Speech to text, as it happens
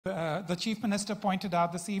The Chief Minister pointed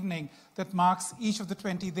out this evening that marks each of the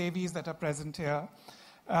 20 Devis that are present here.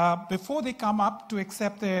 Before they come up to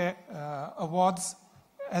accept their awards,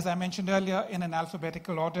 as I mentioned earlier, in an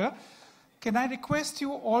alphabetical order, can I request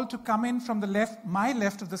you all to come in from the left, my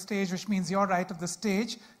left of the stage, which means your right of the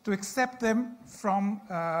stage, to accept them from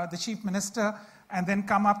the Chief Minister, and then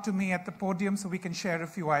come up to me at the podium so we can share a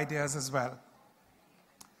few ideas as well.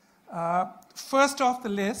 First off the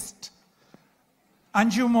list,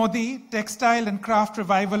 Anju Modi, textile and craft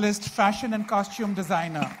revivalist, fashion and costume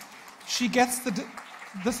designer. She gets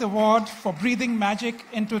this award for breathing magic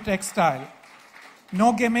into textile.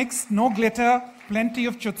 No gimmicks, no glitter, plenty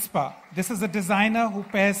of chutzpah. This is a designer who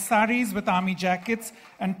pairs saris with army jackets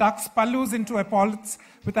and tucks pallus into epaulettes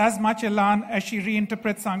with as much elan as she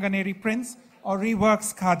reinterprets Sanganeri prints or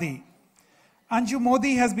reworks khadi. Anju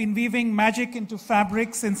Modi has been weaving magic into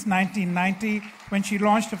fabric since 1990 when she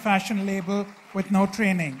launched a fashion label with no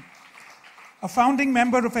training. A founding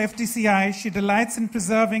member of FTCI, she delights in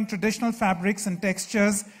preserving traditional fabrics and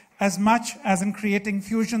textures as much as in creating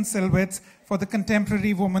fusion silhouettes for the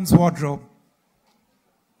contemporary woman's wardrobe.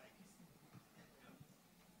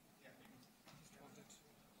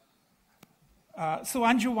 So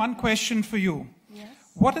Anju, one question for you. Yes.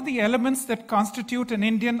 What are the elements that constitute an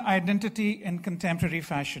Indian identity in contemporary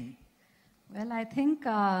fashion? Well, I think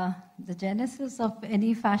the genesis of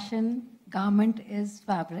any fashion garment is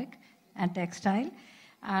fabric and textile,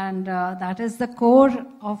 and that is the core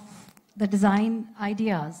of the design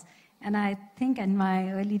ideas. And I think in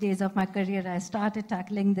my early days of my career, I started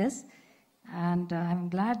tackling this, and I'm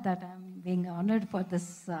glad that I'm being honored for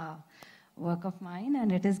this work of mine,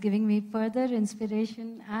 and it is giving me further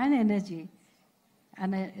inspiration and energy.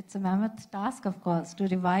 And it's a mammoth task, of course, to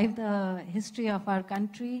revive the history of our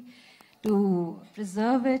country, to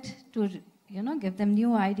preserve it, to give them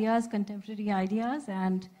new ideas, contemporary ideas,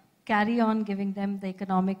 and carry on giving them the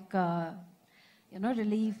economic,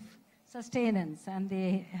 relief, sustenance. And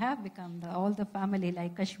they have become all the family,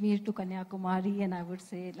 like Kashmir to Kanyakumari, and I would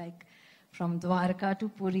say like from Dwarka to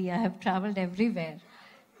Puri, I have traveled everywhere.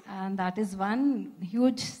 And that is one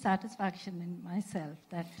huge satisfaction in myself,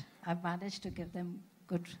 that I've managed to give them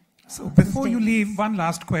good So before you leave, one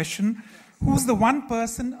last question. Who's the one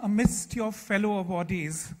person amidst your fellow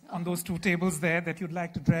awardees on those two tables there that you'd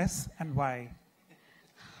like to dress, and why?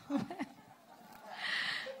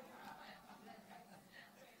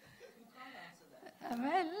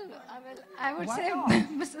 I would Why say not?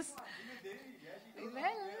 Mrs.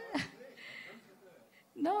 Well,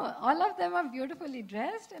 no, all of them are beautifully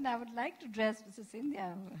dressed, and I would like to dress Mrs.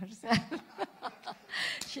 India herself.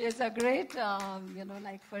 She is a great,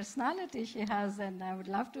 personality she has, and I would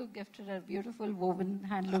love to gift her a beautiful woven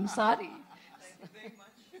handloom sari.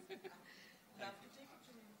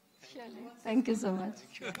 Surely. Thank you so much.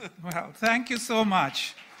 Well, thank you so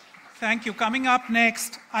much. Thank you. Coming up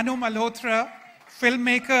next, Anu Malhotra,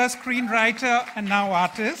 filmmaker, screenwriter, and now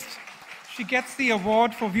artist. She gets the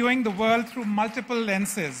award for viewing the world through multiple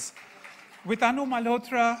lenses. With Anu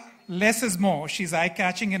Malhotra, less is more. She's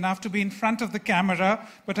eye-catching enough to be in front of the camera,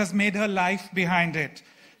 but has made her life behind it.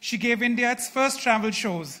 She gave India its first travel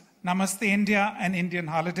shows, Namaste India and Indian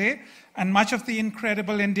Holiday, and much of the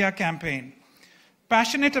Incredible India campaign.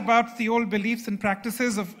 Passionate about the old beliefs and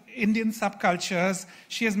practices of Indian subcultures,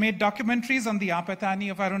 she has made documentaries on the Apatani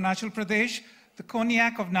of Arunachal Pradesh, the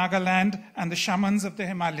Konyak of Nagaland, and the shamans of the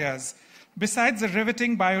Himalayas, besides a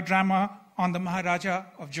riveting biodrama on the Maharaja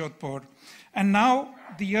of Jodhpur. And now,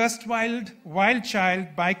 the erstwhile wild child,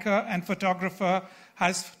 biker, and photographer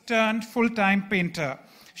has turned full-time painter.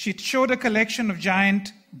 She showed a collection of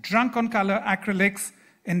giant, drunk-on-color acrylics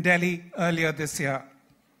in Delhi earlier this year.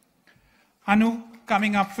 Anu,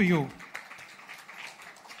 coming up for you.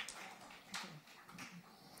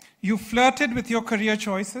 You flirted with your career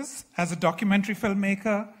choices as a documentary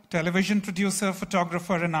filmmaker, television producer,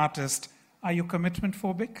 photographer, and artist. Are you commitment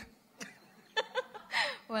phobic?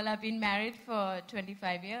 Well, I've been married for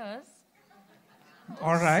 25 years.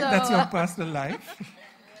 All right, that's your personal life.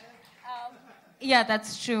 Yeah,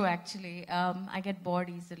 that's true, actually. I get bored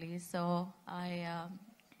easily, so I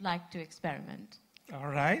like to experiment. All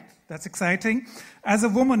right, that's exciting. As a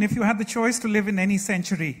woman, if you had the choice to live in any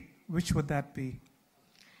century, which would that be?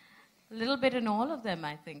 A little bit in all of them,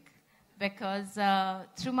 I think. Because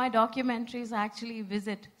through my documentaries, I actually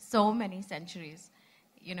visit so many centuries.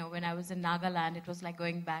 You know, when I was in Nagaland, it was like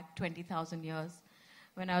going back 20,000 years.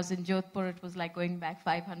 When I was in Jodhpur, it was like going back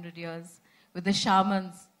 500 years. With the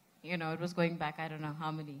shamans, it was going back, I don't know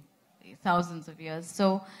how many, thousands of years.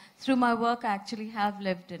 So through my work, I actually have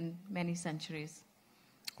lived in many centuries.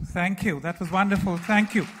 Thank you. That was wonderful.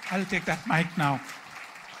 Thank you. I'll take that mic now.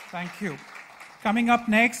 Thank you. Coming up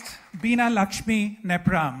next, Beena Lakshmi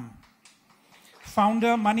Nepram,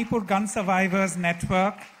 founder, Manipur Gun Survivors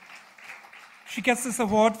Network. She gets this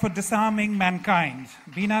award for disarming mankind.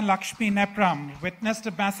 Beena Lakshmi Nepram witnessed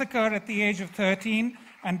a massacre at the age of 13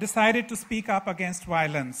 and decided to speak up against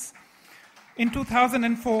violence. In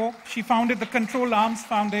 2004, she founded the Control Arms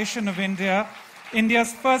Foundation of India,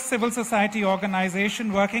 India's first civil society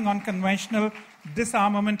organization working on conventional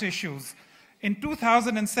disarmament issues. In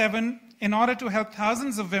 2007, in order to help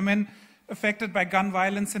thousands of women affected by gun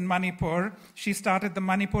violence in Manipur, she started the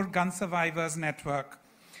Manipur Gun Survivors Network.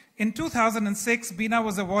 In 2006, Beena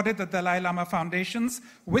was awarded the Dalai Lama Foundation's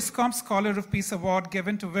Wiscombe Scholar of Peace Award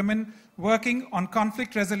given to women working on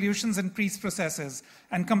conflict resolutions and peace processes,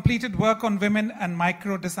 and completed work on women and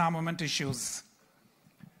micro-disarmament issues.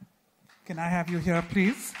 Can I have you here,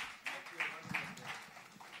 please?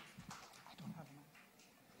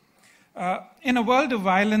 In a world of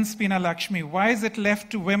violence, Beena Lakshmi, why is it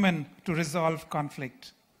left to women to resolve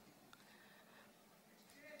conflict?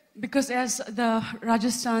 Because as the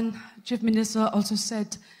Rajasthan Chief Minister also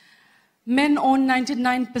said, men own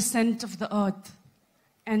 99% of the earth,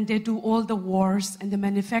 and they do all the wars and the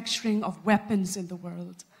manufacturing of weapons in the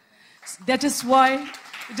world. That is why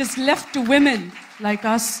it is left to women like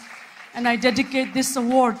us, and I dedicate this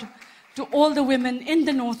award to all the women in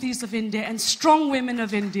the northeast of India and strong women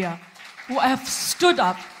of India who have stood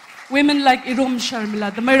up, women like Irom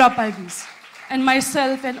Sharmila, the Meera Paivis, and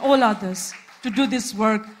myself and all others, to do this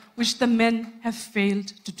work which the men have failed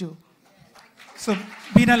to do. So,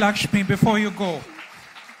 Beena Lakshmi, before you go,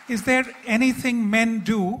 is there anything men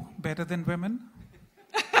do better than women?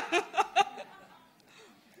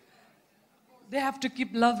 They have to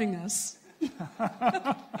keep loving us.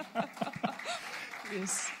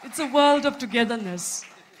 Yes, it's a world of togetherness.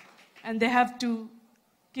 And they have to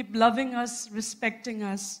keep loving us, respecting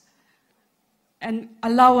us, and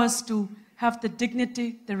allow us to have the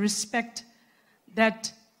dignity, the respect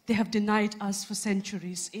that they have denied us for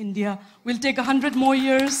centuries. India will take 100 more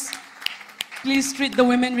years. Please treat the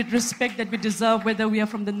women with respect that we deserve, whether we are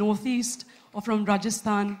from the Northeast or from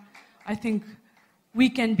Rajasthan. I think we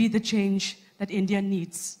can be the change that India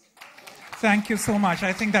needs. Thank you so much.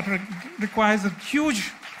 I think that requires a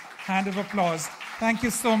huge hand of applause. Thank you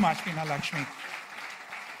so much, Beena Lakshmi.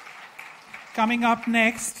 Coming up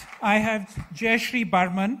next, I have Jayashree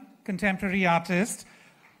Barman, contemporary artist,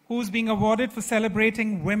 who's being awarded for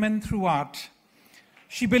celebrating women through art.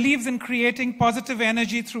 She believes in creating positive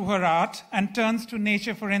energy through her art and turns to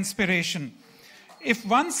nature for inspiration. If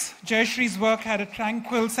once Jayashree's work had a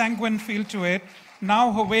tranquil, sanguine feel to it,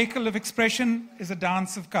 now her vehicle of expression is a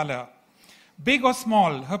dance of color. Big or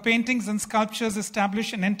small, her paintings and sculptures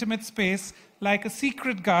establish an intimate space like a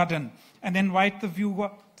secret garden and invite the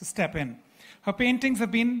viewer to step in. Her paintings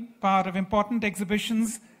have been part of important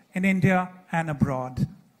exhibitions in India and abroad.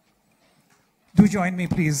 Do join me,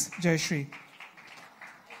 please, Jayashree.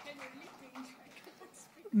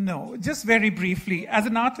 No, just very briefly. As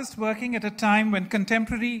an artist working at a time when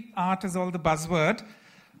contemporary art is all the buzzword,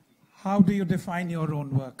 how do you define your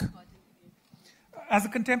own work? As a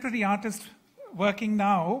contemporary artist working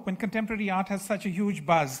now, when contemporary art has such a huge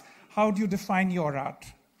buzz, how do you define your art?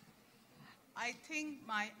 I think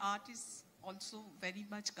my art is also very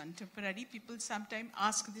much contemporary. People sometimes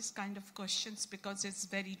ask this kind of questions because it's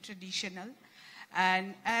very traditional.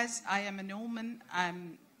 And as I am an woman,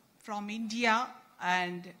 I'm from India,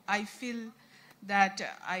 and I feel that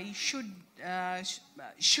I should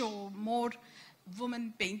show more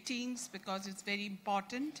women paintings because it's very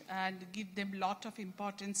important and give them a lot of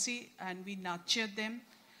importance, and we nurture them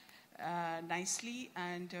nicely,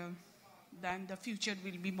 and then the future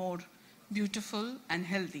will be more beautiful and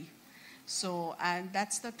healthy. So, and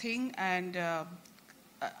that's the thing, and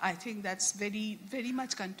I think that's very, very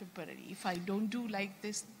much contemporary. If I don't do like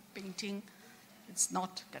this painting, it's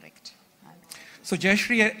not correct. So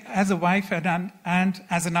Jayashree, as a wife and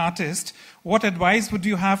as an artist, what advice would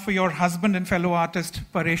you have for your husband and fellow artist,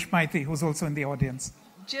 Paresh Maiti, who's also in the audience?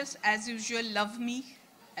 Just as usual, love me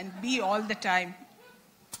and be all the time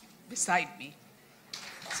beside me.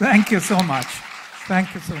 Thank you so much.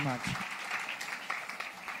 Thank you so much.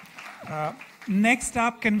 Next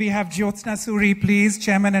up, can we have Jyotsna Suri, please,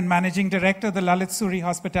 Chairman and Managing Director of the Lalit Suri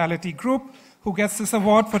Hospitality Group, who gets this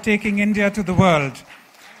award for taking India to the world.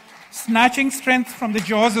 Snatching strength from the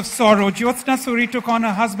jaws of sorrow, Jyotsna Suri took on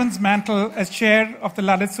her husband's mantle as chair of the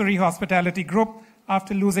Lalit Suri Hospitality Group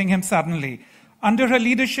after losing him suddenly. Under her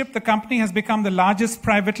leadership, the company has become the largest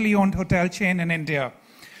privately owned hotel chain in India.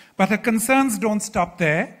 But her concerns don't stop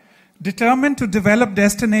there. Determined to develop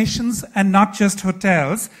destinations and not just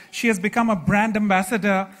hotels, she has become a brand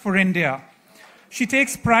ambassador for India. She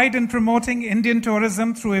takes pride in promoting Indian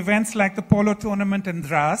tourism through events like the polo tournament in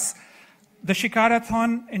Dras, the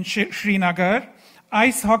Shikarathon in Srinagar,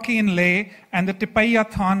 ice hockey in Leh, and the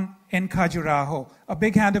Tipaiyathon in Khajuraho. A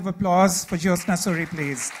big hand of applause for Jyotsna Suri,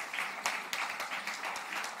 please.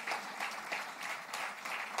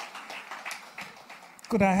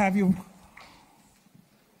 Could I have you?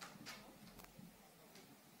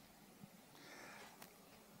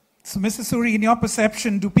 So, Mrs. Suri, in your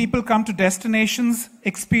perception, do people come to destinations,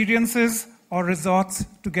 experiences, or resorts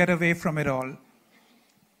to get away from it all?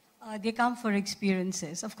 They come for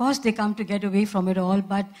experiences. Of course, they come to get away from it all,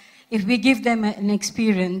 but if we give them an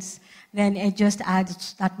experience, then it just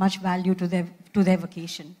adds that much value to their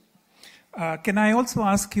vacation. Can I also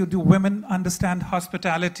ask you, do women understand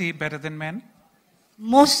hospitality better than men?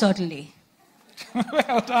 Most certainly.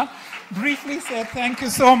 Well done. Briefly said, thank you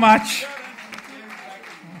so much.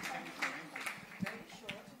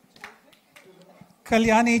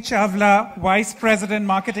 Kalyani Chawla, Vice President,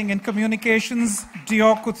 Marketing and Communications,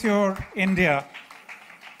 Dior Couture, India.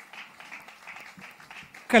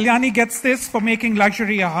 Kalyani gets this for making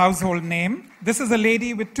luxury a household name. This is a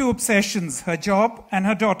lady with two obsessions, her job and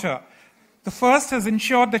her daughter. The first has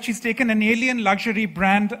ensured that she's taken an alien luxury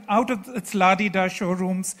brand out of its la-di-da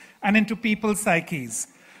showrooms and into people's psyches.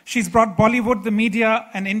 She's brought Bollywood, the media,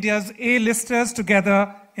 and India's A-listers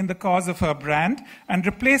together in the cause of her brand and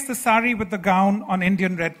replaced the sari with the gown on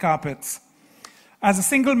Indian red carpets. As a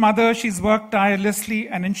single mother, she's worked tirelessly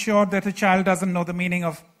and ensured that her child doesn't know the meaning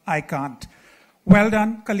of I can't. Well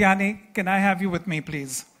done, Kalyani. Can I have you with me,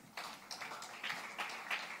 please?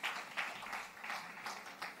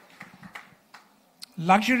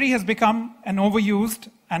 Luxury has become an overused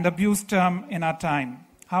and abused term in our time.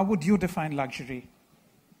 How would you define luxury?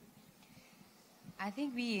 I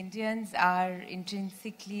think we Indians are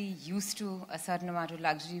intrinsically used to a certain amount of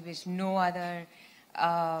luxury, which no other,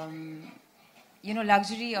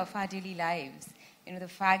 luxury of our daily lives. The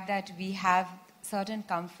fact that we have certain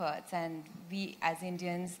comforts, and we as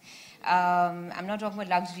Indians, I'm not talking about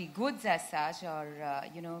luxury goods as such, or,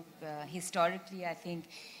 historically, I think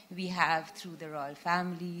we have through the royal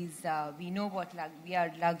families, we know what we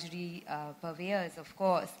are luxury purveyors, of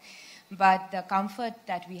course, but the comfort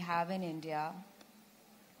that we have in India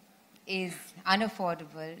is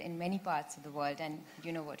unaffordable in many parts of the world, and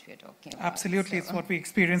you know what we're talking about. Absolutely, so. It's what we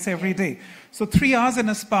experience every day. So 3 hours in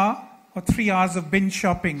a spa or 3 hours of binge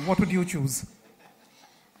shopping, what would you choose?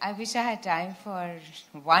 I wish I had time for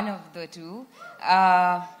one of the two.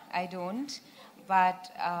 I don't,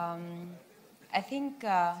 but I think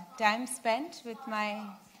time spent with my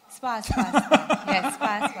spa. Yes,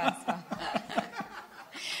 spa.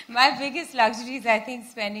 My biggest luxury is, I think,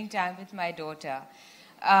 spending time with my daughter.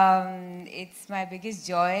 It's my biggest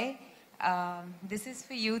joy. This is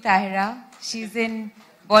for you, Tahira. She's in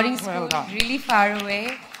boarding school, really far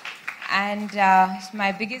away. And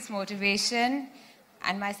my biggest motivation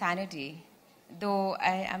and my sanity. Though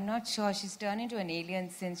I'm not sure, she's turned into an alien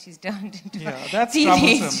since she's turned into a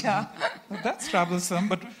teenager. That's troublesome,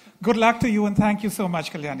 but good luck to you and thank you so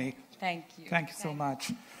much, Kalyani. Thank you. Thank you so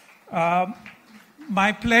much.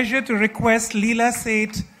 My pleasure to request Leela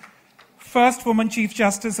Seth, first woman Chief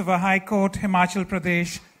Justice of a High Court, Himachal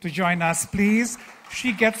Pradesh, to join us, please.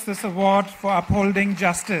 She gets this award for upholding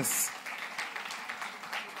justice.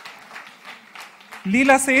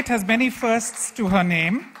 Leela Seth has many firsts to her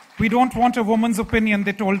name. We don't want a woman's opinion,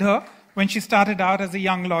 they told her when she started out as a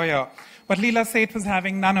young lawyer. But Leela Seth was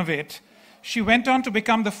having none of it. She went on to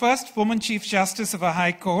become the first woman Chief Justice of a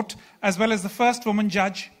High Court, as well as the first woman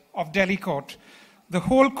judge of Delhi Court. The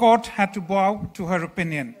whole court had to bow to her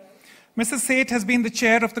opinion. Mrs. Seth has been the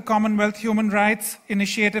chair of the Commonwealth Human Rights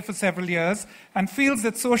Initiative for several years and feels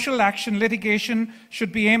that social action litigation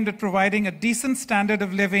should be aimed at providing a decent standard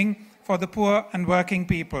of living for the poor and working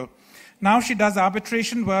people. Now she does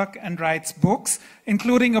arbitration work and writes books,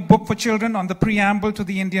 including a book for children on the preamble to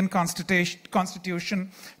the Indian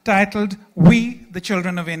Constitution titled We, the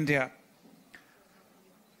Children of India.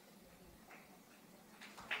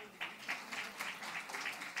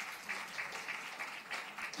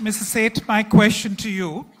 Mrs. Seth, my question to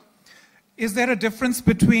you, is there a difference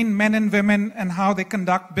between men and women and how they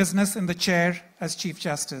conduct business in the chair as Chief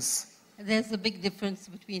Justice? There's a big difference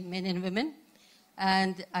between men and women.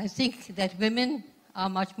 And I think that women are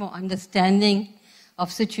much more understanding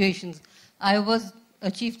of situations. I was a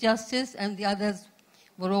Chief Justice and the others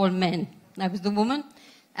were all men. I was the woman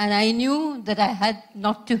and I knew that I had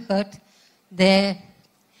not to hurt their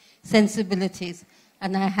sensibilities.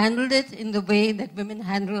 And I handled it in the way that women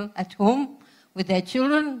handle at home, with their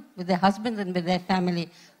children, with their husbands, and with their family.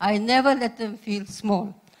 I never let them feel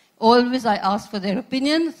small. Always I asked for their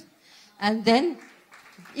opinions, and then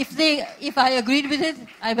if I agreed with it,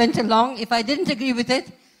 I went along. If I didn't agree with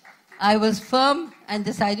it, I was firm and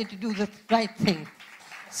decided to do the right thing.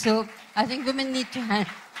 So I think women need to have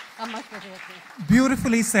a much better thing.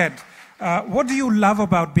 Beautifully said. What do you love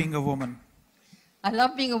about being a woman? I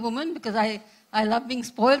love being a woman because I love being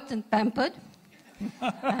spoilt and pampered.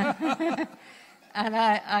 And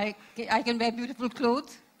I can wear beautiful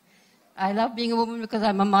clothes. I love being a woman because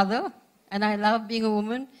I'm a mother. And I love being a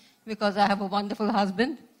woman because I have a wonderful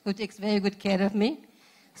husband who takes very good care of me.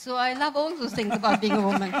 So I love all those things about being a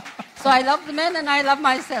woman. So I love the men and I love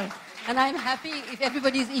myself. And I'm happy if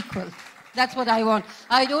everybody is equal. That's what I want.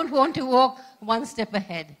 I don't want to walk one step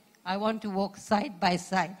ahead. I want to walk side by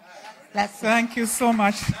side. Thank you so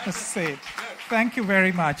much, Ms. Said. Thank you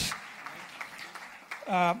very much.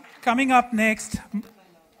 Coming up next,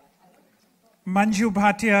 Manju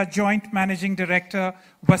Bhatia, Joint Managing Director,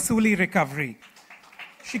 Vasuli Recovery.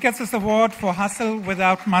 She gets this award for hustle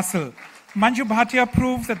without muscle. Manju Bhatia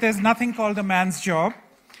proves that there's nothing called a man's job.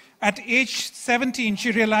 At age 17,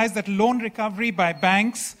 she realized that loan recovery by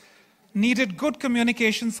banks needed good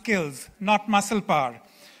communication skills, not muscle power.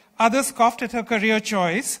 Others scoffed at her career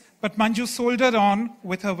choice, but Manju soldiered on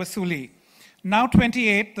with her Vasuli. Now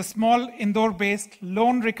 28, the small Indore-based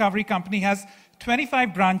loan recovery company has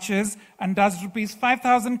 25 branches and does rupees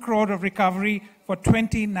 5,000 crore of recovery for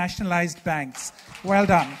 20 nationalized banks. Well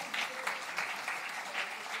done.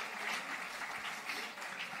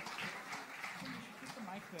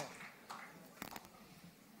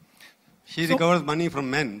 She recovers money from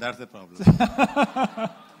men, that's the problem.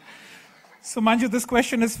 So Manju, this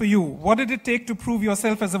question is for you. What did it take to prove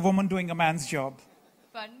yourself as a woman doing a man's job?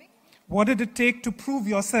 Pardon me? What did it take to prove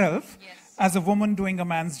yourself as a woman doing a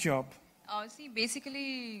man's job? See,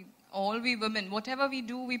 basically, all we women, whatever we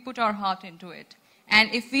do, we put our heart into it. And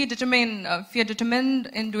if we are determined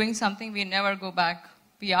in doing something, we never go back.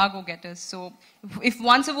 We are go-getters. So if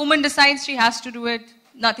once a woman decides she has to do it,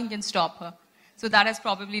 nothing can stop her. So that has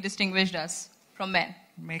probably distinguished us from men.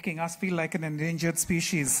 Making us feel like an endangered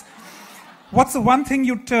species. What's the one thing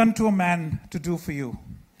you turn to a man to do for you?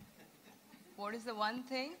 What is the one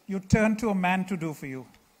thing? You turn to a man to do for you.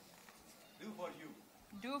 Do for you.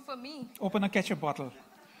 Do for me. Open a ketchup bottle.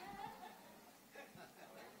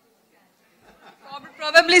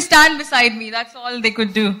 Probably stand beside me. That's all they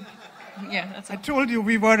could do. Yeah, that's all. I told you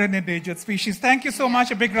we were an endangered species. Thank you so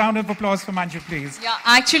much. A big round of applause for Manju, please. Yeah,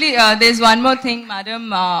 actually, there's one more thing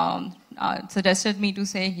Madam suggested me to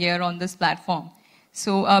say here on this platform.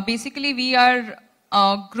 So basically, we are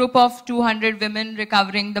a group of 200 women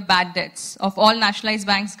recovering the bad debts of all nationalized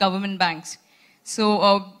banks, government banks.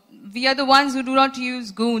 So we are the ones who do not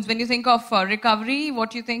use goons. When you think of recovery,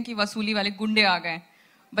 what you think? Vasuli wale gunde aa gaye.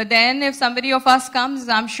 But then if somebody of us comes,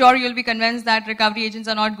 I'm sure you'll be convinced that recovery agents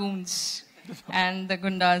are not goons and the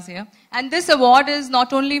gundas here. And this award is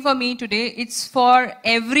not only for me today, it's for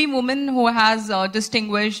every woman who has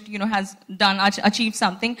distinguished, has achieved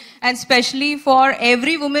something. And especially for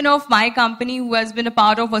every woman of my company who has been a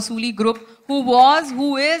part of Vasuli group, who was,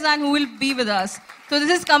 who is, and who will be with us. So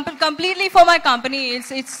this is completely for my company.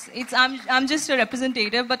 I'm just a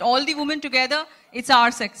representative, but all the women together, it's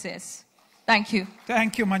our success. Thank you.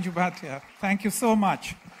 Thank you, Manju Bhatia. Thank you so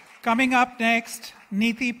much. Coming up next,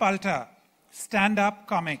 Neeti Palta, stand-up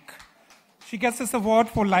comic. She gets this award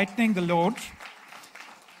for lightening the load.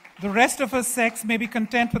 The rest of her sex may be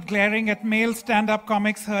content with glaring at male stand-up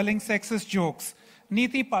comics hurling sexist jokes.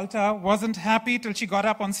 Neeti Palta wasn't happy till she got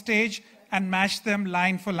up on stage and mashed them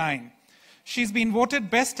line for line. She's been voted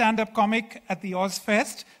Best Stand-Up Comic at the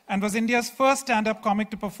Ozfest and was India's first stand-up comic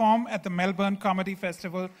to perform at the Melbourne Comedy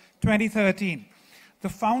Festival 2013. The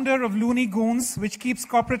founder of Looney Goons, which keeps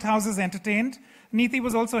corporate houses entertained, Neeti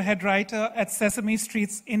was also head writer at Sesame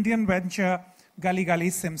Street's Indian venture, Gully Gully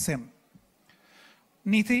Sim Sim.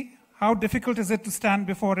 Neeti, how difficult is it to stand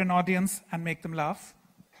before an audience and make them laugh?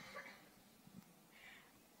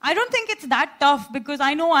 I don't think it's that tough because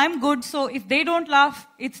I know I'm good, so if they don't laugh,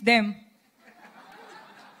 it's them.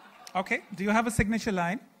 Okay, do you have a signature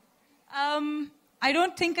line? I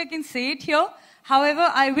don't think I can say it here. However,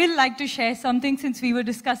 I will like to share something since we were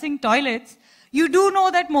discussing toilets. You do know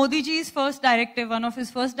that Modi ji's first directive, one of his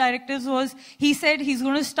first directives was, he said he's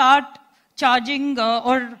going to start charging,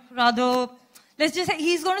 or rather, let's just say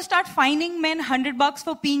he's going to start fining men $100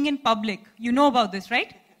 for peeing in public. You know about this,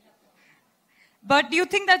 right? But do you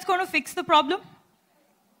think that's going to fix the problem?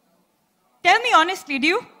 Tell me honestly, do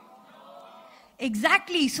you?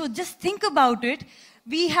 Exactly. So just think about it.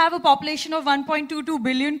 we have a population of 1.22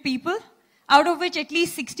 billion people, out of which at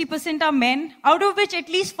least 60% are men, out of which at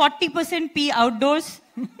least 40% pee outdoors,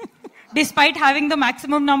 despite having the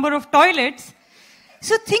maximum number of toilets.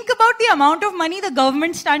 So think about the amount of money the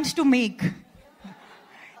government stands to make.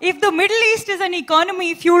 If the Middle East is an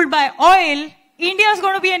economy fueled by oil, India is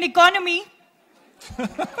going to be an economy.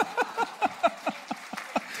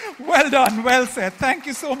 Well done, well said. Thank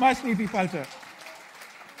you so much, Nidhi Palter.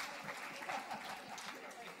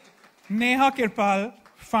 Neha Kirpal,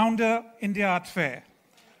 founder, India Art Fair.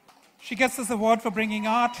 She gets this award for bringing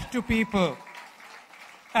art to people.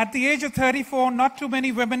 At the age of 34, not too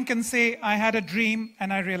many women can say, I had a dream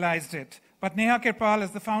and I realized it. But Neha Kirpal,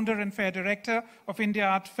 as the founder and fair director of India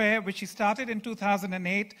Art Fair, which she started in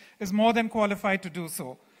 2008, is more than qualified to do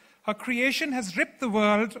so. Her creation has ripped the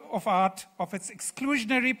world of art of its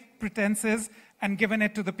exclusionary pretenses and given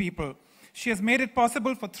it to the people. She has made it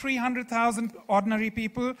possible for 300,000 ordinary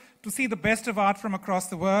people to see the best of art from across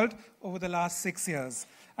the world over the last 6 years,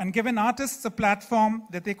 and given artists a platform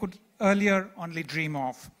that they could earlier only dream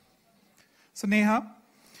of. So Neha,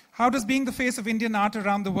 how does being the face of Indian art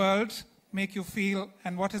around the world make you feel,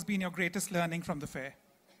 and what has been your greatest learning from the fair?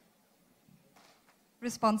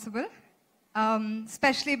 Responsible,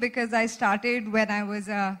 especially because I started when I was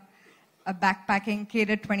a backpacking kid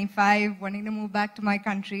at 25, wanting to move back to my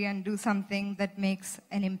country and do something that makes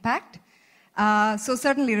an impact. So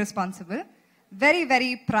certainly responsible. Very,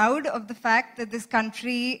 very proud of the fact that this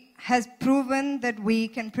country has proven that we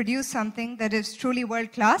can produce something that is truly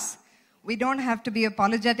world-class. We don't have to be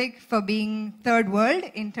apologetic for being third world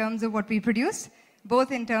in terms of what we produce,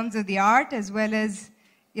 both in terms of the art as well as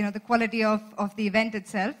the quality of the event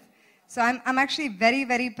itself. So I'm actually very,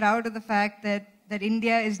 very proud of the fact that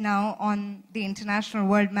India is now on the international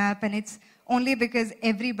world map, and it's only because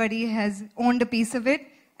everybody has owned a piece of it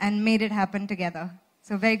and made it happen together.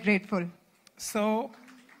 So very grateful. So,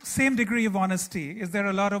 same degree of honesty. Is there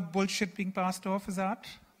a lot of bullshit being passed off as art?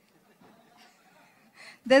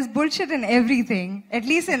 There's bullshit in everything. At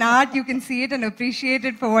least in art, you can see it and appreciate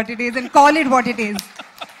it for what it is and call it what it is.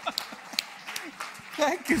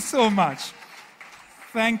 Thank you so much.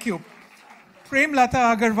 Thank you.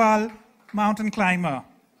 Premlata Agarwal, mountain climber.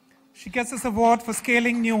 She gets this award for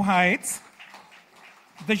scaling new heights.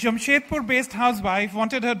 The Jamshedpur-based housewife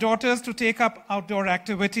wanted her daughters to take up outdoor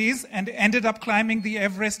activities and ended up climbing the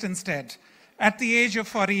Everest instead, at the age of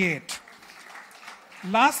 48.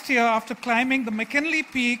 Last year, after climbing the McKinley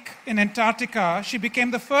Peak in Antarctica, she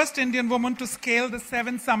became the first Indian woman to scale the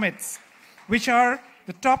 7 summits, which are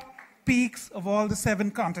the top peaks of all the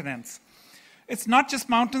 7 continents. It's not just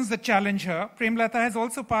mountains that challenge her. Premlata has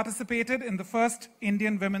also participated in the first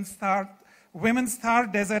Indian Women's Thar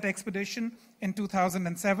Desert Expedition in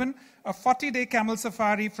 2007, a 40-day camel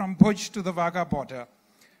safari from Bhuj to the Wagah border.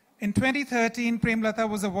 In 2013, Premlata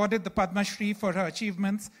was awarded the Padma Shri for her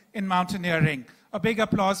achievements in mountaineering. A big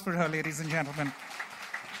applause for her, ladies and gentlemen.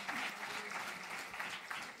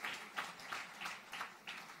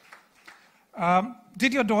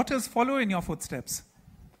 Did your daughters follow in your footsteps?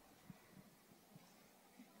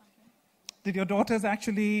 Did your daughters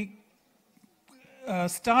actually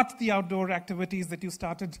start the outdoor activities that you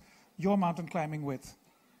started your mountain climbing with?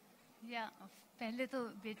 Yeah, पहले तो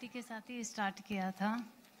बेटी के साथ ही start किया था,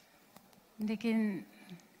 लेकिन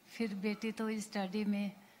फिर बेटी तो स्टडी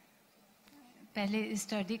में पहले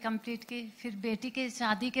स्टडी कंप्लीट की, फिर बेटी के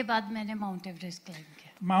शादी के बाद मैंने माउंट एवरेस्ट क्लाइंब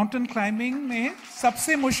किया. माउंटेन क्लाइंबिंग में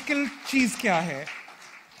सबसे मुश्किल चीज क्या है?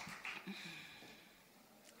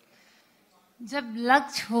 जब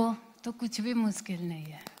लक्ष्य हो तो कुछ भी मुश्किल नहीं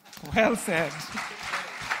है. Well said.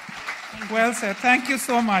 Well said. Thank you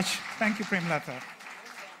so much. Thank you, Premlata.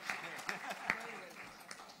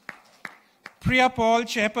 Priya Paul,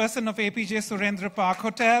 chairperson of APJ Surendra Park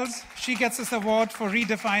Hotels. She gets this award for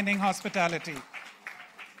redefining hospitality.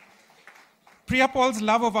 Priya Paul's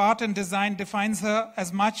love of art and design defines her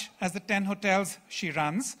as much as the 10 hotels she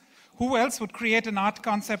runs. Who else would create an art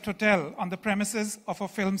concept hotel on the premises of a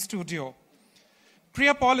film studio?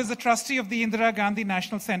 Priya Paul is a trustee of the Indira Gandhi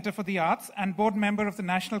National Center for the Arts and board member of the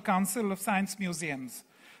National Council of Science Museums.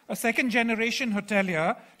 A second-generation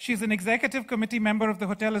hotelier, she is an executive committee member of the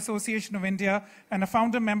Hotel Association of India and a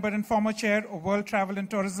founder member and former chair of World Travel and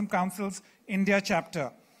Tourism Council's India chapter.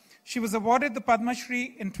 She was awarded the Padma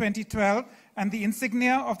Shri in 2012 and the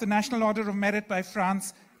insignia of the National Order of Merit by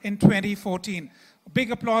France in 2014. A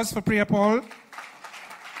big applause for Priya Paul.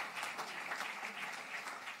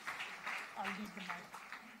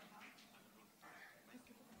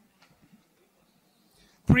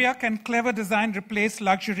 Priya, can clever design replace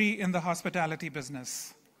luxury in the hospitality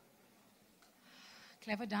business?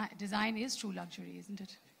 clever design is true luxury, isn't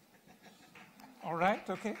it? All right,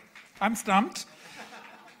 okay. I'm stumped.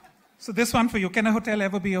 So this one for you. Can a hotel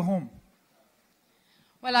ever be a home?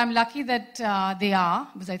 Well, I'm lucky that they are,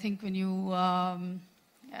 because I think when you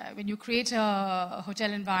create a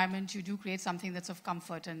hotel environment, you do create something that's of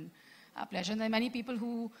comfort and pleasure. And there are many people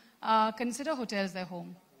who consider hotels their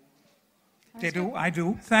home. They do, I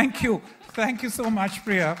do. Thank you. Thank you so much,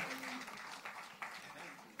 Priya.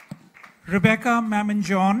 Rebecca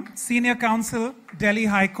Mammon-John, Senior Counsel, Delhi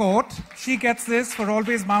High Court. She gets this for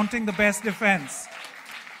always mounting the best defense.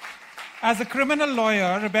 As a criminal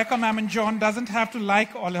lawyer, Rebecca Mammon-John doesn't have to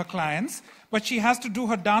like all her clients, but she has to do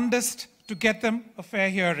her darndest to get them a fair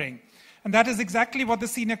hearing. And that is exactly what the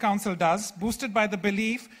Senior Counsel does, boosted by the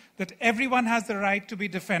belief that everyone has the right to be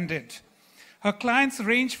defended. Her clients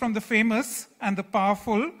range from the famous and the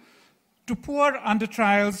powerful to poor under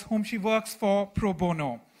trials whom she works for pro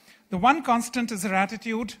bono. The one constant is her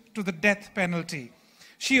attitude to the death penalty.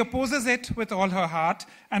 She opposes it with all her heart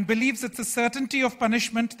and believes it's the certainty of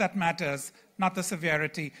punishment that matters, not the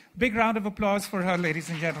severity. Big round of applause for her,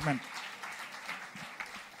 ladies and gentlemen.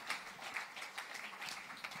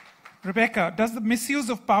 Rebecca, does the misuse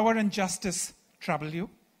of power and justice trouble you?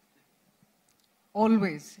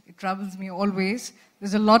 Always. It troubles me always.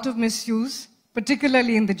 There's a lot of misuse,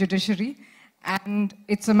 particularly in the judiciary, and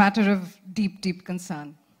it's a matter of deep, deep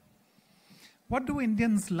concern. What do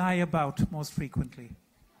Indians lie about most frequently?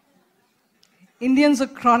 Indians are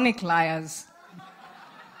chronic liars.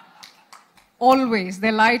 Always.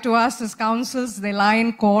 They lie to us as counsels, they lie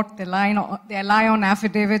in court, they lie on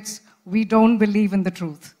affidavits. We don't believe in the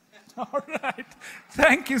truth. All right.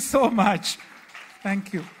 Thank you so much.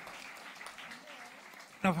 Thank you.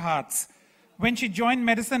 Of hearts. When she joined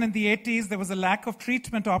medicine in the 80s, there was a lack of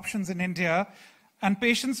treatment options in India, and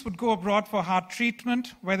patients would go abroad for heart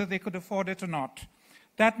treatment, whether they could afford it or not.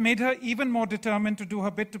 That made her even more determined to do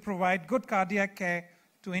her bit to provide good cardiac care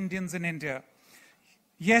to Indians in India.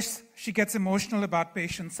 Yes, she gets emotional about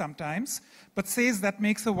patients sometimes, but says that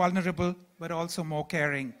makes her vulnerable, but also more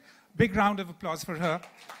caring. Big round of applause for her,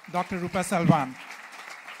 Dr. Rupa Salwan.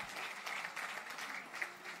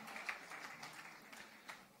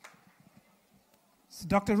 So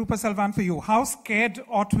Dr. Rupa Salwan, for you, how scared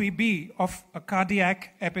ought we be of a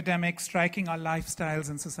cardiac epidemic striking our lifestyles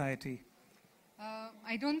and society?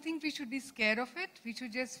 I don't think we should be scared of it. We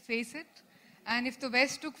should just face it. And if the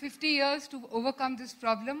West took 50 years to overcome this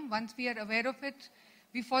problem, once we are aware of it,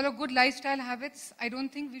 we follow good lifestyle habits, I don't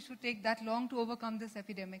think we should take that long to overcome this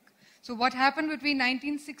epidemic. So what happened between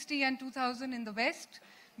 1960 and 2000 in the West,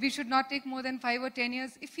 we should not take more than 5 or 10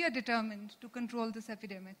 years if we are determined to control this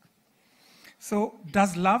epidemic. So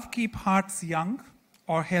does love keep hearts young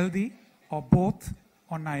or healthy or both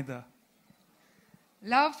or neither?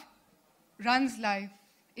 Love runs life.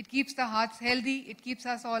 It keeps the hearts healthy. It keeps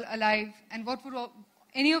us all alive. And what would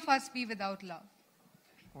any of us be without love?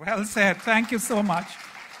 Well said. Thank you so much.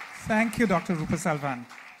 Thank you, Dr. Rupa Salwan.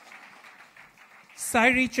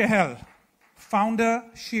 Sairi Chahal, founder,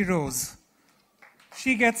 She Rose.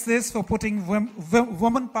 She gets this for putting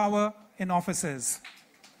woman power in offices.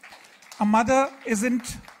 A mother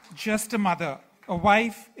isn't just a mother. A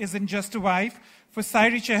wife isn't just a wife. For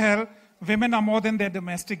Sairi Chahal, women are more than their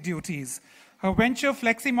domestic duties. Her venture,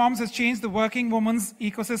 Flexi Moms, has changed the working woman's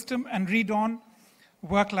ecosystem and redawned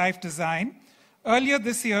work-life design. Earlier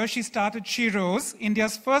this year, she started She Rose,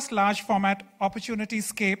 India's first large-format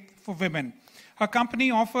opportunity-scape for women. Her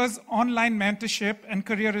company offers online mentorship and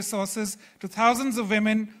career resources to thousands of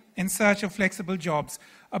women in search of flexible jobs.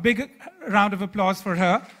 A big round of applause for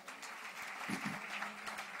her.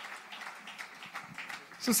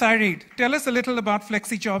 So, Sairi, tell us a little about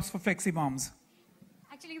Flexi Jobs for Flexi Moms.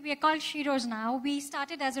 Actually, we are called She Rose now. We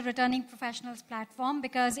started as a returning professionals platform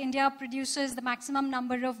because India produces the maximum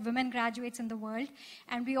number of women graduates in the world.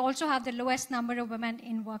 And we also have the lowest number of women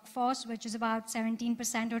in workforce, which is about 17%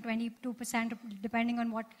 or 22%, depending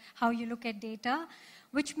on how you look at data,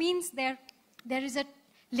 which means there is a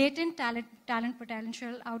latent talent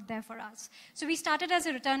potential out there for us. So we started as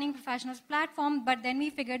a returning professionals platform, but then we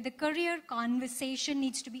figured the career conversation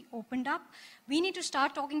needs to be opened up. We need to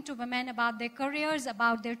start talking to women about their careers,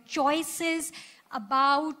 about their choices,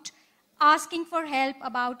 about asking for help,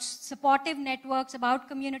 about supportive networks, about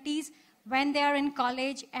communities when they are in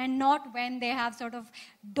college and not when they have sort of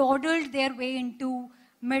dawdled their way into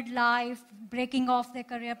midlife, breaking off their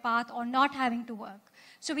career path, or not having to work.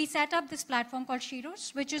 So we set up this platform called She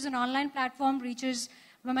Rose, which is an online platform, reaches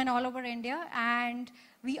women all over India, and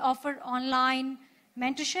we offer online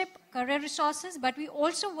mentorship, career resources, but we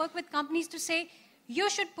also work with companies to say, you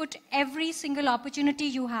should put every single opportunity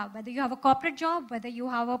you have, whether you have a corporate job, whether you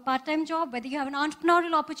have a part-time job, whether you have an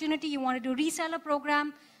entrepreneurial opportunity, you want to do reseller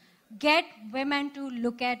program, get women to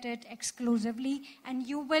look at it exclusively, and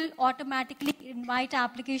you will automatically invite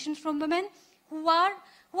applications from women who are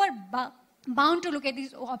bound to look at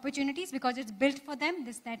these opportunities because it's built for them,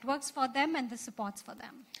 this networks for them, and this supports for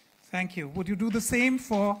them. Thank you. Would you do the same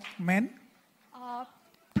for men?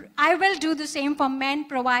 I will do the same for men,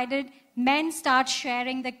 provided men start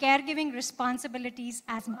sharing the caregiving responsibilities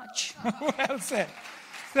as much. Well said.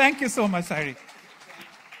 Thank you so much, Sairi.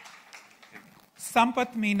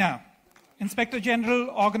 Sampath Meena, Inspector General,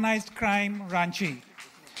 Organized Crime, Ranchi.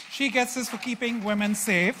 She gets this for keeping women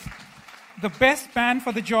safe. The best man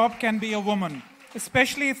for the job can be a woman,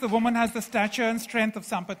 especially if the woman has the stature and strength of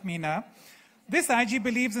Sampath Meena. This IG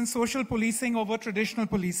believes in social policing over traditional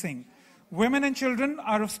policing. Women and children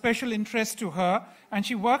are of special interest to her, and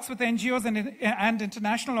she works with NGOs and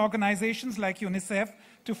international organizations like UNICEF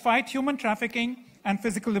to fight human trafficking and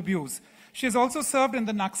physical abuse. She has also served in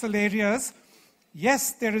the Naxal areas.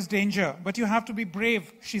 Yes, there is danger, but you have to be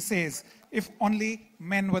brave, she says, if only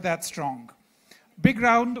men were that strong. Big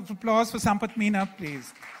round of applause for Sampath Meena,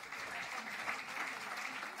 please.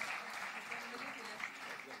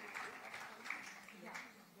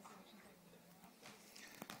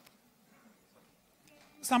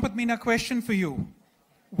 Sampath Meena, question for you.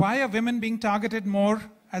 Why are women being targeted more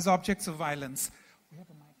as objects of violence?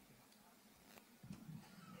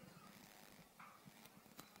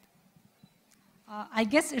 I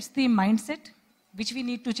guess it's the mindset which we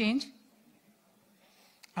need to change.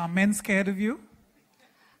 Are men scared of you?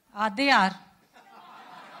 They are.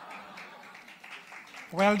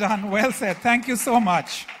 Well done, well said. Thank you so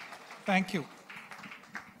much. Thank you.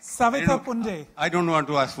 Savita Punde. I don't want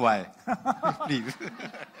to ask why. Please.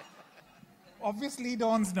 Obviously,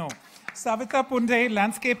 dawns know. Savita Punde,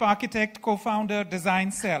 landscape architect, co-founder,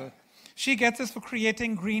 Design Cell. She gets us for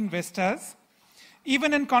creating green vistas.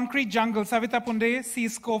 Even in concrete jungle, Savita Punde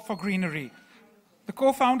sees scope for greenery. The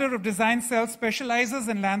co-founder of Design Cell specializes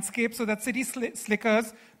in landscape so that city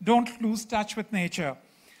slickers don't lose touch with nature.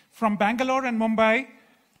 From Bangalore and Mumbai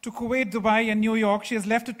to Kuwait, Dubai, and New York, she has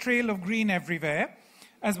left a trail of green everywhere.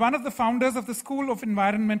 As one of the founders of the School of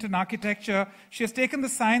Environment and Architecture, she has taken the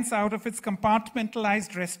science out of its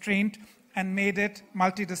compartmentalized restraint and made it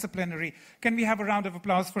multidisciplinary. Can we have a round of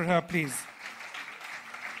applause for her, please?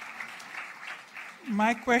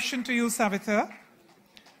 My question to you, Savita.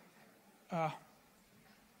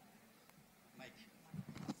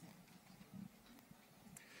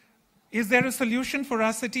 Is there a solution for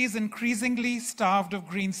our cities increasingly starved of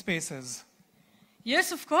green spaces?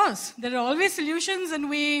 Yes, of course. There are always solutions, and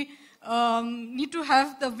we need to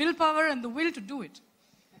have the willpower and the will to do it.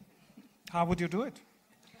 How would you do it?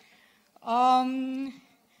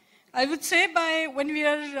 I would say when we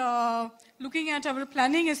are looking at our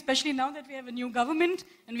planning, especially now that we have a new government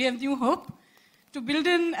and we have new hope, to build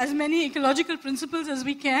in as many ecological principles as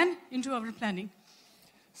we can into our planning.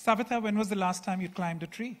 Savita, when was the last time you climbed a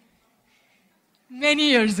tree? Many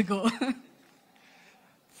years ago.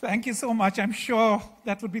 Thank you so much. I'm sure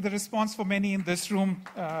that would be the response for many in this room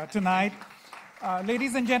tonight.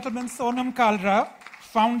 Ladies and gentlemen, Sonam Kalra,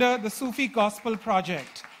 founder of the Sufi Gospel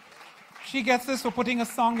Project. She gets this for putting a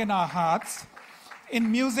song in our hearts.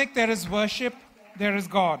 In music, there is worship, there is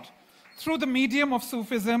God. Through the medium of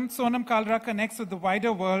Sufism, Sonam Kalra connects with the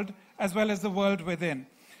wider world as well as the world within.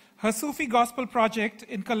 Her Sufi Gospel Project,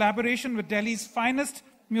 in collaboration with Delhi's finest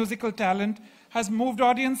musical talent, has moved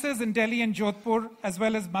audiences in Delhi and Jodhpur, as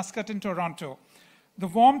well as Muscat and Toronto. The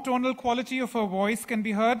warm tonal quality of her voice can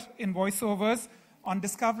be heard in voiceovers on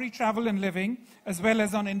Discovery Travel and Living, as well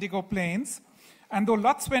as on Indigo Planes. And though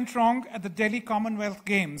lots went wrong at the Delhi Commonwealth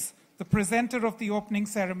Games, the presenter of the opening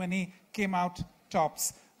ceremony came out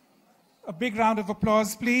tops. A big round of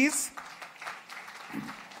applause, please.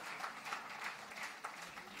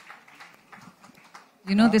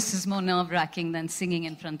 You know, this is more nerve-wracking than singing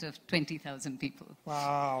in front of 20,000 people.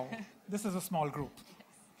 Wow. This is a small group.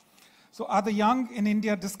 So are the young in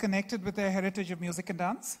India disconnected with their heritage of music and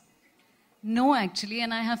dance? No, actually,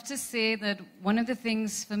 and I have to say that one of the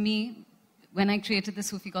things for me, when I created the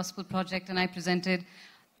Sufi Gospel Project and I presented,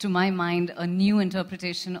 to my mind, a new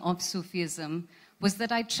interpretation of Sufism, was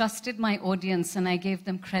that I trusted my audience and I gave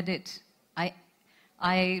them credit.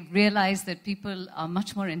 I realized that people are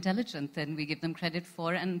much more intelligent than we give them credit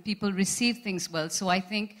for, and people receive things well. So I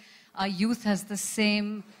think our youth has the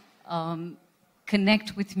same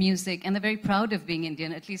connect with music, and they're very proud of being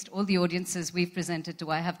Indian. At least all the audiences we've presented to,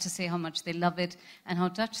 I have to say how much they love it and how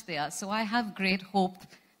touched they are. So I have great hope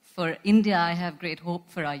for India. I have great hope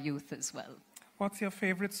for our youth as well. What's your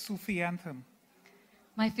favorite Sufi anthem?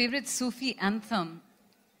 My favorite Sufi anthem.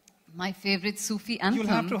 My favorite Sufi anthem. You'll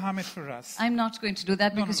have to hum it for us. I'm not going to do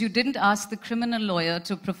that because no. you didn't ask the criminal lawyer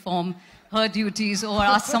to perform her duties or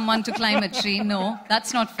ask someone to climb a tree. No,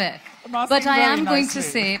 that's not fair. But I am going to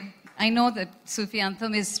say, I know that Sufi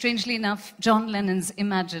anthem is, strangely enough, John Lennon's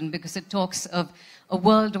Imagine, because it talks of a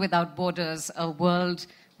world without borders, a world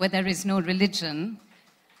where there is no religion.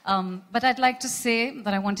 But I'd like to say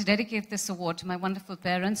that I want to dedicate this award to my wonderful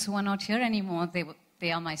parents who are not here anymore.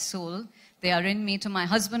 They are my soul. They are in me. To my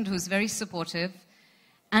husband, who's very supportive.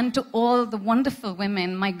 And to all the wonderful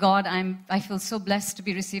women. My God, I feel so blessed to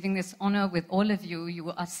be receiving this honor with all of you. You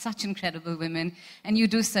are such incredible women. And you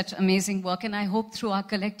do such amazing work. And I hope through our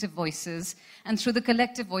collective voices and through the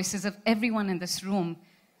collective voices of everyone in this room,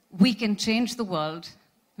 we can change the world.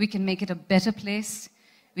 We can make it a better place.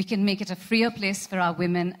 We can make it a freer place for our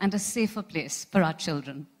women and a safer place for our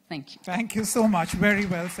children. Thank you. Thank you so much. Very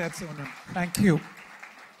well said, Sonal. Thank you.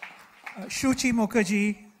 Shuchi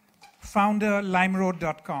Mukherjee, founder,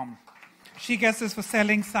 limeroad.com. She gets this for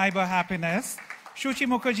selling cyber happiness. Shuchi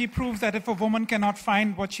Mukherjee proves that if a woman cannot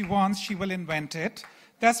find what she wants, she will invent it.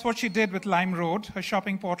 That's what she did with Limeroad, her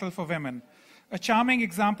shopping portal for women. A charming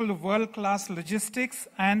example of world-class logistics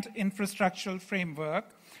and infrastructural framework.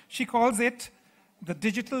 She calls it the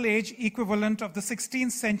digital age equivalent of the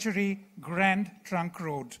 16th century Grand Trunk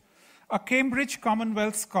Road. A Cambridge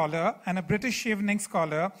Commonwealth scholar and a British Evening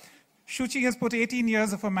scholar, Shuchi has put 18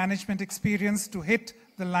 years of her management experience to hit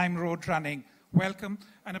the Lime Road running. Welcome,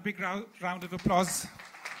 and a big round of applause.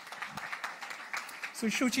 So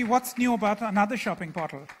Shuchi, what's new about another shopping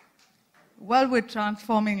portal? Well, we're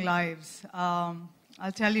transforming lives. I'll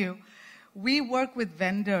tell you, we work with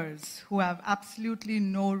vendors who have absolutely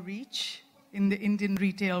no reach in the Indian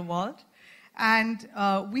retail world. And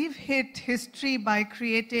we've hit history by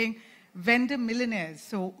creating vendor millionaires.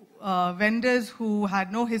 So vendors who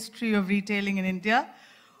had no history of retailing in India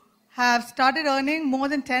have started earning more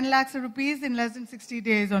than 10 lakhs of rupees in less than 60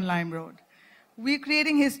 days on Limeroad. We're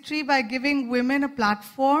creating history by giving women a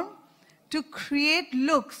platform to create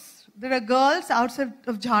looks. There are girls outside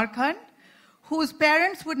of Jharkhand whose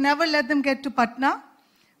parents would never let them get to Patna,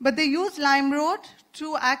 but they use Limeroad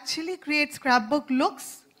to actually create scrapbook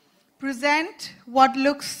looks, present what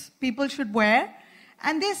looks people should wear,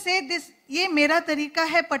 and they say this, ये मेरा तरीका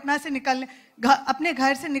है पटना से निकलने, अपने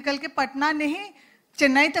घर से निकल के पटना नहीं,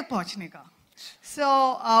 चेन्नई तक पहुंचने का.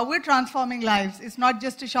 So we're transforming lives. It's not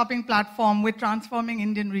just a shopping platform. We're transforming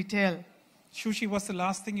Indian retail. Shuchi, what's the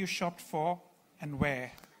last thing you shopped for and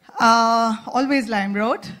where? Always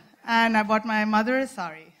Limeroad, and I bought my mother a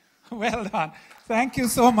sari. Well done. Thank you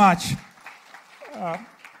so much.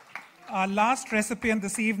 Our last recipient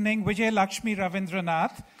this evening, Vijay Lakshmi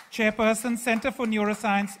Ravindranath, Chairperson, Center for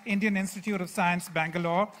Neuroscience, Indian Institute of Science,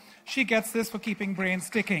 Bangalore. She gets this for keeping brains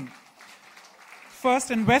ticking.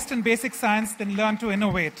 First, invest in basic science, then learn to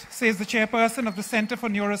innovate, says the chairperson of the Center for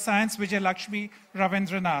Neuroscience, Vijay Lakshmi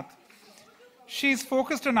Ravindranath. She is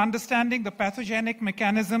focused on understanding the pathogenic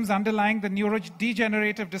mechanisms underlying the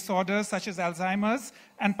neurodegenerative disorders such as Alzheimer's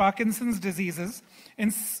and Parkinson's diseases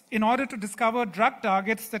in order to discover drug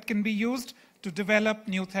targets that can be used to develop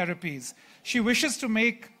new therapies. She wishes to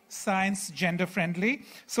make science gender-friendly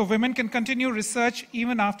so women can continue research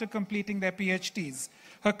even after completing their PhDs.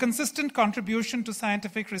 Her consistent contribution to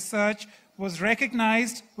scientific research was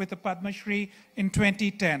recognized with a Padma Shri in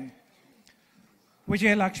 2010.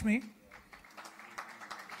 Vijay Lakshmi,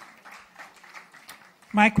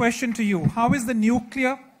 my question to you, how is the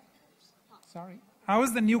nuclear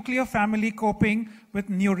family coping with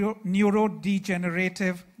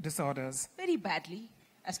neurodegenerative disorders? Very badly,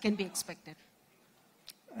 as can be expected.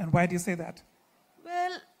 And why do you say that?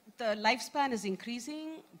 Well, the lifespan is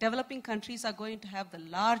increasing. Developing countries are going to have the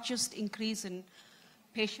largest increase in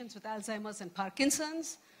patients with Alzheimer's and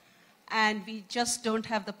Parkinson's, and we just don't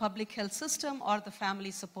have the public health system or the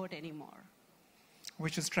family support anymore.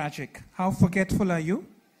 Which is tragic. How forgetful are you?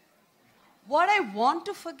 What I want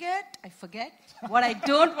to forget, I forget. What I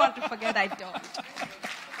don't want to forget, I don't.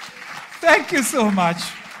 Thank you so much.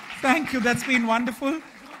 Thank you. That's been wonderful.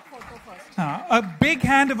 A big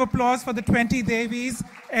hand of applause for the 20 Devis.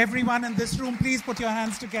 Everyone in this room, please put your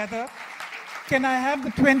hands together. Can I have the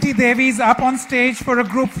 20 Devis up on stage for a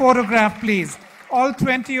group photograph, please? All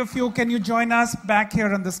 20 of you, can you join us back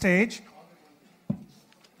here on the stage?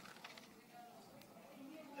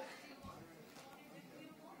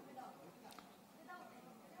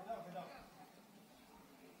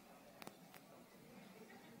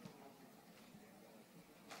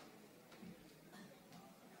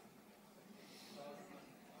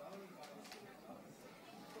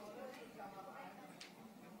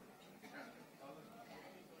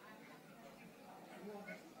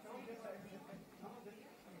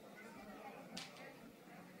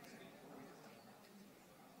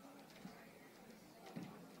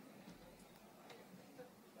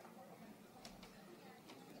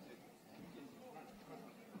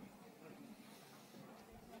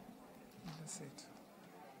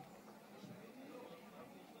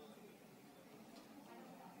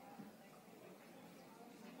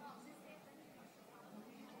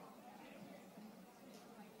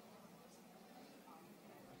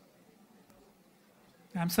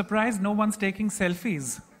 I'm surprised no one's taking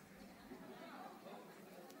selfies.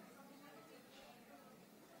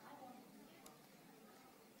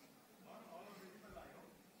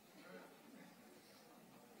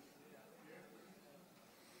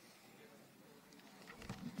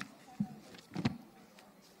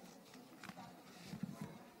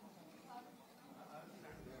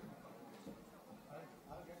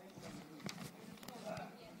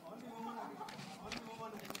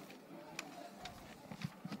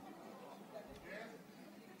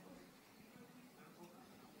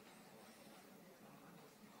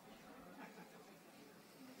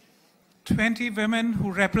 "20 women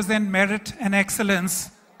who represent merit and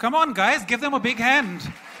excellence." Come on, guys, give them a big hand.